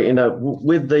 And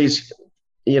with these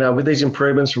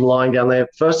improvements from lying down there,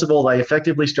 first of all, they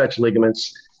effectively stretch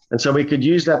ligaments. And so we could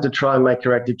use that to try and make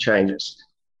corrective changes.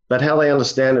 But how they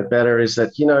understand it better is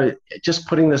that, just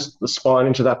putting the spine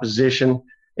into that position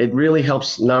It really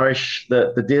helps nourish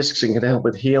the discs and can help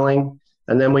with healing.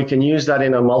 And then we can use that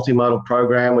in a multimodal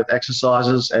program with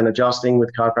exercises and adjusting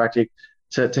with chiropractic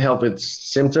to help with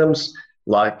symptoms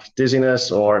like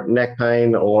dizziness or neck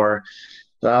pain or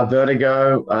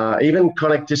vertigo, even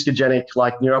chronic discogenic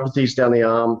like neuropathies down the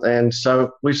arm. And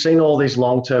so we've seen all these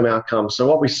long-term outcomes. So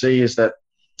what we see is that,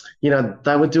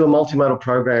 they would do a multimodal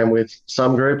program with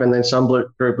some group, and then some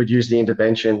group would use the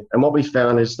intervention. And what we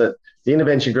found is that the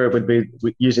intervention group would be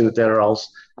using the Denerolls.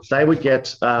 They would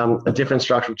get a different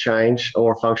structural change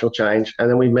or functional change, and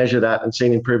then we measure that and see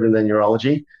an improvement in their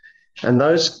neurology. And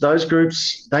those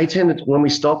groups, they tend to, when we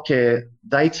stop care,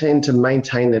 they tend to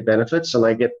maintain their benefits and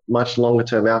they get much longer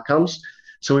term outcomes.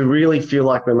 So we really feel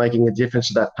like we're making a difference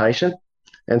to that patient.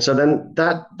 And so then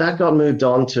that got moved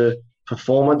on to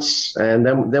performance, and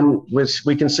then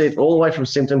we can see it all the way from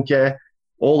symptom care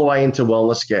all the way into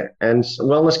wellness care. And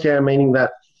wellness care meaning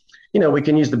that, we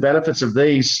can use the benefits of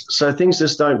these so things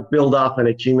just don't build up and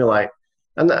accumulate.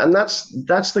 And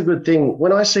that's the good thing.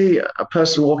 When I see a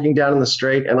person walking down in the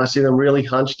street and I see them really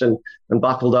hunched and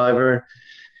buckled over,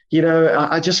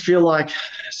 I just feel like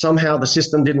somehow the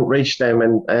system didn't reach them,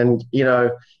 and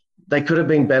they could have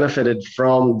been benefited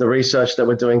from the research that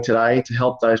we're doing today to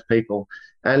help those people.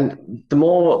 And the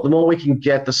more we can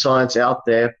get the science out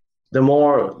there, the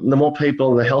more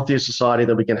people and the healthier society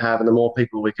that we can have, and the more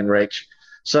people we can reach.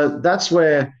 So that's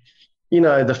where,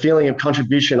 the feeling of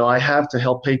contribution I have to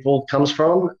help people comes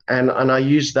from. And I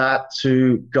use that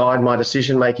to guide my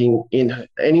decision-making. In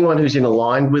anyone who's in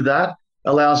aligned with that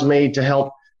allows me to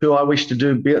help who I wish to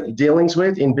do dealings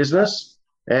with in business.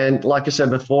 And like I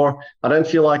said before, I don't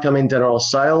feel like I'm in Deneroll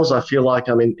sales. I feel like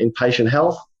I'm in patient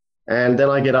health. And then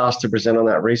I get asked to present on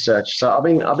that research. So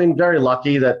I've been very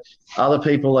lucky that other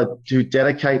people that do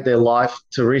dedicate their life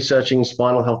to researching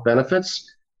spinal health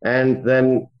benefits, and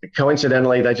then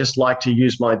coincidentally they just like to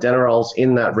use my Denerolls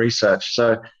in that research.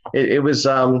 So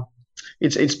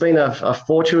it's been a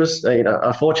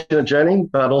fortunate journey,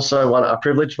 but also a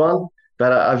privileged one,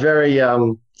 but a very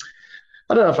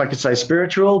I don't know if I could say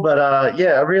spiritual, but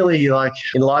a really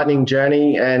enlightening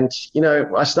journey. And,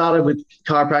 I started with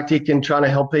chiropractic and trying to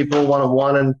help people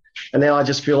one-on-one, and now I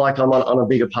just feel like I'm on a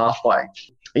bigger pathway.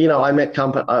 I met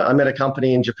a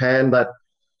company in Japan that,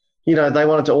 they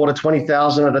wanted to order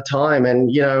 20,000 at a time. And,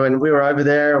 and we were over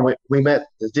there and we met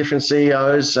the different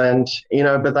CEOs and,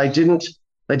 but they didn't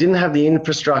have the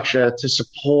infrastructure to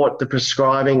support the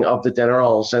prescribing of the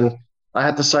Denerolls. And I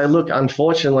had to say, look,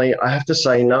 unfortunately, I have to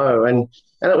say no. And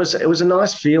it was a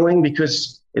nice feeling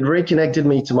because it reconnected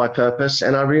me to my purpose.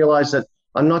 And I realized that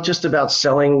I'm not just about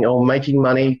selling or making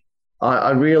money.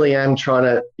 I really am trying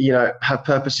to, have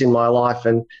purpose in my life.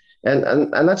 And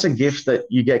that's a gift that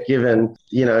you get given,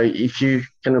 if you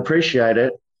can appreciate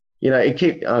it,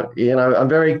 I'm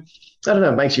very,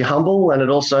 it makes you humble, and it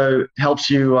also helps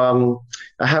you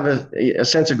have a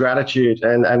sense of gratitude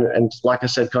and like I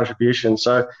said, contribution.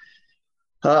 So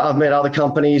I've met other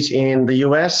companies in the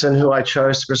US and who I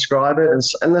chose to prescribe it,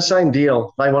 and the same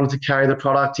deal. They wanted to carry the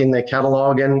product in their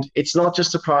catalog, and it's not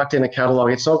just a product in a catalog.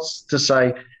 It's not to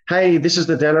say, hey, this is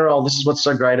the Deneroll, this is what's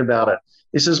so great about it.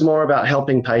 This is more about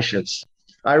helping patients.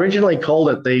 I originally called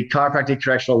it the Chiropractic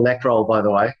Correctional Neck Roll, by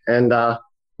the way, and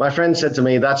my friend said to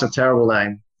me, that's a terrible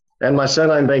name. And my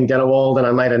surname being Dennerwald, and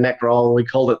I made a neck roll, we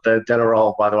called it the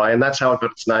Deneroll, by the way, and that's how it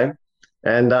got its name.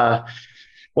 And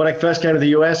when I first came to the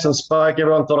US and spoke,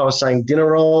 everyone thought I was saying dinner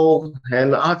roll.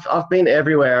 And I've been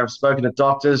everywhere. I've spoken to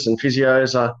doctors and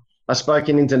physios. I spoke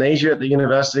in Indonesia at the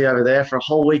university over there for a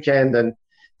whole weekend and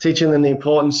teaching them the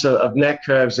importance of neck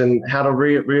curves and how to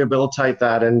rehabilitate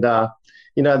that. And,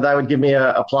 they would give me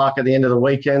a plaque at the end of the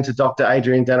weekend to Dr.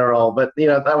 Adrian Deneroll. But,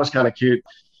 that was kind of cute.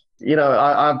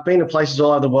 I've been to places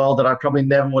all over the world that I probably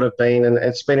never would have been. And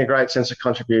it's been a great sense of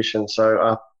contribution.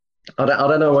 So, I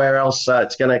don't know where else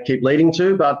it's going to keep leading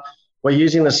to, but we're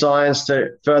using the science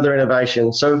to further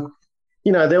innovation. So,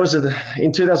 in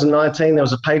 2019, there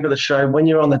was a paper that showed when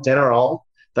you're on the Deneroll,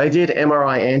 they did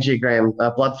MRI angiogram,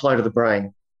 blood flow to the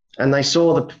brain, and they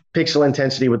saw the pixel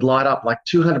intensity would light up like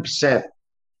 200%,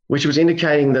 which was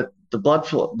indicating that the blood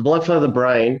flow to the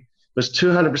brain was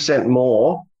 200%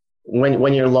 more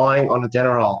when you're lying on a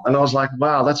Deneroll. And I was like,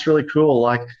 wow, that's really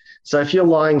cool. So if you're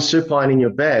lying supine in your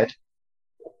bed,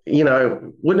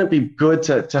 wouldn't it be good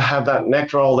to have that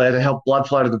neck roll there to help blood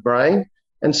flow to the brain?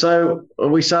 And so I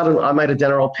made a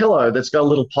Deneroll pillow that's got a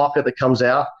little pocket that comes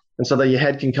out, and so that your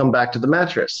head can come back to the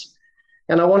mattress.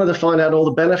 And I wanted to find out all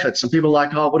the benefits. And people were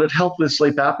like, oh, would it help with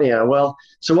sleep apnea? Well,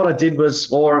 so what I did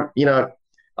was,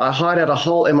 I hired out a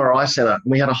whole MRI center.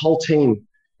 We had a whole team,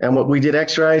 and we did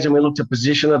x-rays and we looked at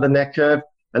position of the neck curve.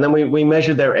 And then we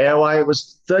measured their airway. It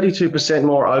was 32%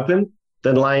 more open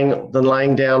than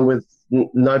laying down with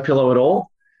no pillow at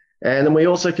all. And then we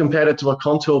also compared it to a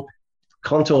contour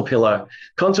pillow.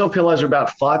 Contour pillows are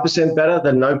about 5% better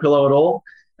than no pillow at all.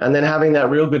 And then having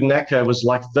that real good neck curve was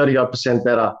like 30%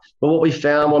 better. But what we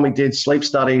found when we did sleep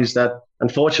studies that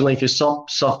unfortunately, if your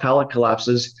soft palate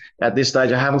collapses at this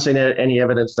stage, I haven't seen any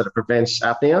evidence that it prevents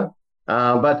apnea.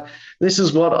 But this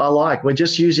is what I like. We're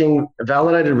just using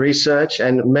validated research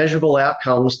and measurable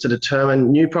outcomes to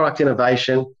determine new product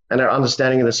innovation and our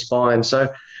understanding of the spine.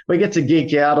 So we get to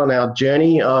geek out on our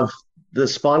journey of the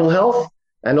spinal health,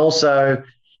 and also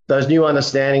those new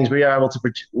understandings. We are able to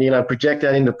project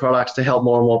that into products to help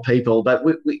more and more people. But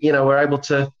we're able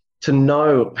to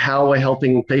know how we're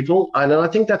helping people, and I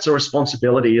think that's a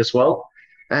responsibility as well,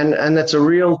 and that's a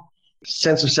real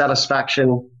sense of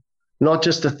satisfaction, not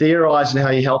just to theorize in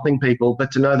how you're helping people,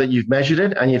 but to know that you've measured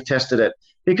it and you've tested it.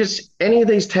 Because any of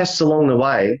these tests along the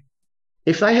way,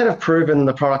 if they had proven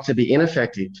the product to be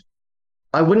ineffective,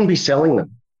 I wouldn't be selling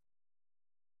them.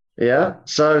 Yeah,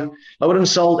 so I wouldn't have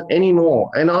sold any more.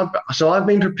 And I've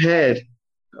been prepared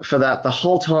for that the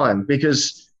whole time,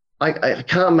 because I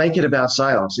can't make it about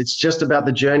sales. It's just about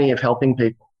the journey of helping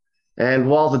people. And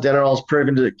while the Denerol's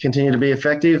proven to continue to be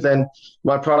effective, then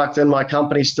my product and my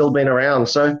company's still been around.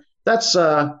 So that's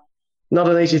not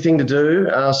an easy thing to do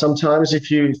sometimes if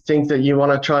you think that you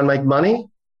want to try and make money.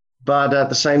 But at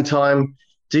the same time,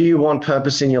 do you want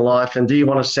purpose in your life, and do you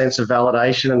want a sense of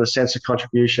validation and a sense of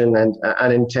contribution and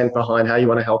an intent behind how you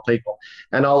want to help people?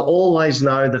 And I'll always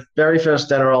know the very first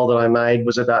Denerol that I made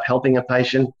was about helping a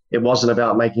patient. It wasn't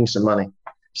about making some money.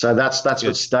 So that's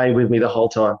what stayed with me the whole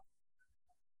time.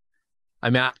 I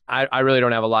mean, I really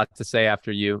don't have a lot to say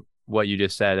after what you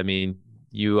just said. I mean,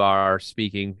 you are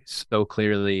speaking so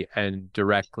clearly and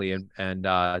directly and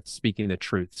speaking the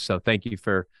truth. So thank you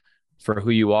for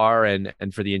who you are and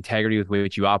for the integrity with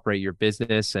which you operate your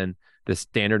business and the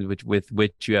standard with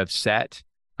which you have set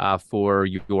for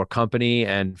your company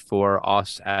and for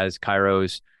us as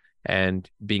chiros, and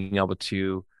being able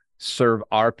to serve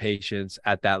our patients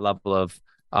at that level of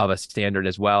a standard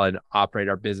as well, and operate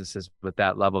our businesses with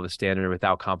that level of a standard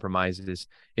without compromises.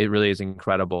 It really is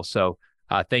incredible. So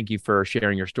thank you for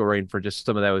sharing your story and for just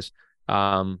some of those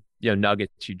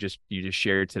nuggets you just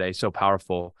shared today. So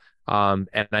powerful. And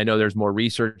I know there's more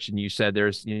research, and you said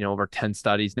there's over 10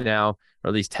 studies now, or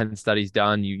at least 10 studies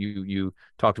done. You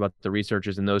talked about the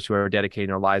researchers and those who are dedicating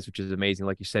their lives, which is amazing.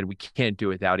 Like you said, we can't do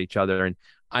it without each other. And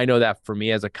I know that for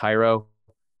me as a chiro,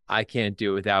 I can't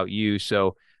do it without you.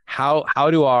 So how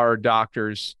do our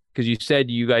doctors, because you said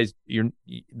you guys,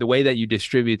 the way that you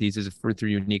distribute these is through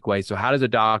unique ways. So how does a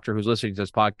doctor who's listening to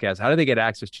this podcast, how do they get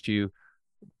access to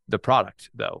the product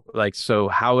though? Like, so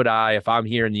how would if I'm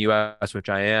here in the US, which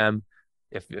I am,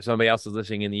 if somebody else is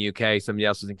listening in the UK, somebody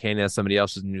else is in Canada, somebody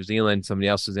else is in New Zealand, somebody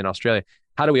else is in Australia,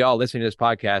 how do we all listening to this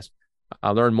podcast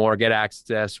learn more, get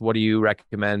access? What do you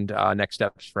recommend next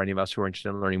steps for any of us who are interested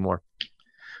in learning more?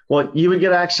 Well, you would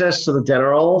get access to the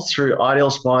Denerol through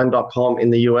idealspine.com in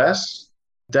the US.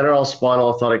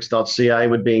 Denerolspinalorthotics.ca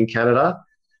would be in Canada.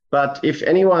 But if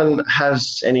anyone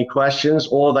has any questions,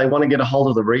 or they want to get a hold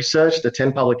of the research, the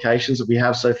 10 publications that we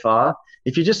have so far,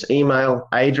 if you just email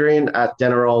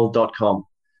adrian@denerol.com.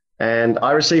 And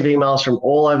I receive emails from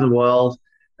all over the world,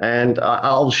 and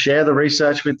I'll share the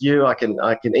research with you. I can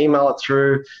email it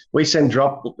through. We send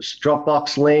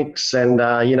Dropbox links and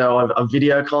a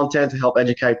video content to help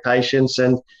educate patients.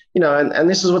 And and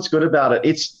this is what's good about it.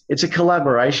 It's a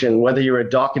collaboration, whether you're a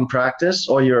doc in practice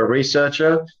or you're a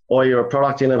researcher or you're a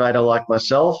product innovator like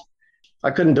myself.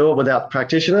 I couldn't do it without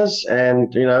practitioners,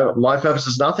 and my purpose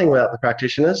is nothing without the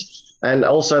practitioners. And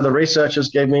also the researchers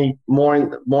gave me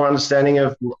more understanding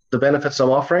of the benefits I'm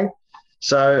offering.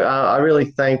 So I really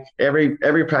thank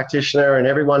every practitioner and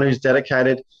everyone who's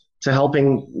dedicated to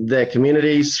helping their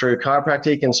communities through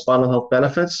chiropractic and spinal health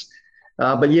benefits.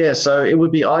 So it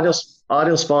would be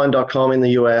idealspine.com in the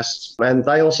US, and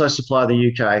they also supply the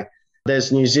UK.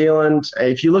 There's New Zealand.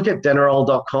 If you look at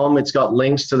denerol.com, it's got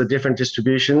links to the different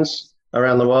distributions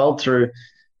around the world through.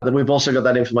 We've also got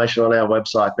that information on our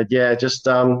website. But yeah, just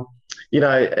I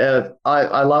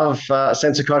love a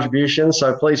sense of contribution.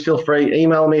 So please feel free,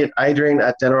 email me at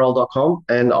adrian@denerol.com,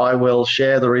 and I will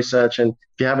share the research. And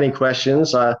if you have any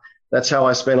questions, that's how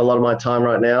I spend a lot of my time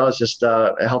right now, is just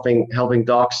helping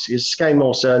docs just gain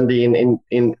more certainty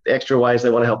in extra ways they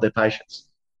want to help their patients.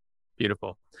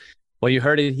 Beautiful. Well, you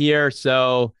heard it here.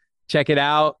 So check it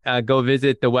out. Go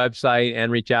visit the website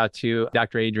and reach out to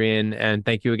Dr. Adrian. And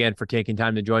thank you again for taking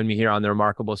time to join me here on the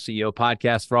Remarkable CEO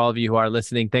podcast. For all of you who are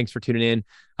listening, thanks for tuning in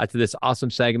to this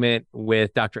awesome segment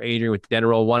with Dr. Adrian with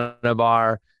Dental, one of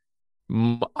our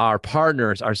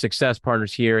partners, our success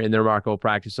partners here in the Remarkable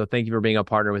Practice. So thank you for being a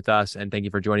partner with us, and thank you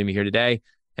for joining me here today.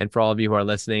 And for all of you who are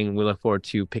listening, we look forward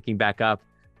to picking back up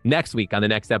next week on the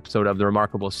next episode of the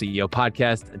Remarkable CEO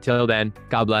podcast. Until then,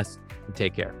 God bless and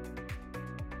take care.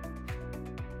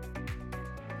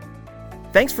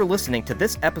 Thanks for listening to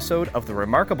this episode of the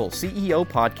Remarkable CEO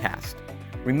podcast.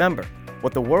 Remember,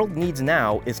 what the world needs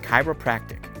now is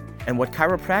chiropractic, and what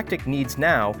chiropractic needs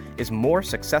now is more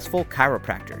successful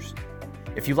chiropractors.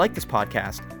 If you like this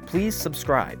podcast, please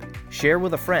subscribe, share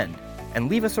with a friend, and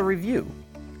leave us a review.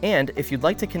 And if you'd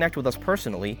like to connect with us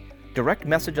personally, direct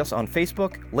message us on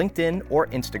Facebook, LinkedIn, or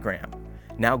Instagram.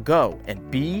 Now go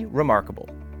and be remarkable.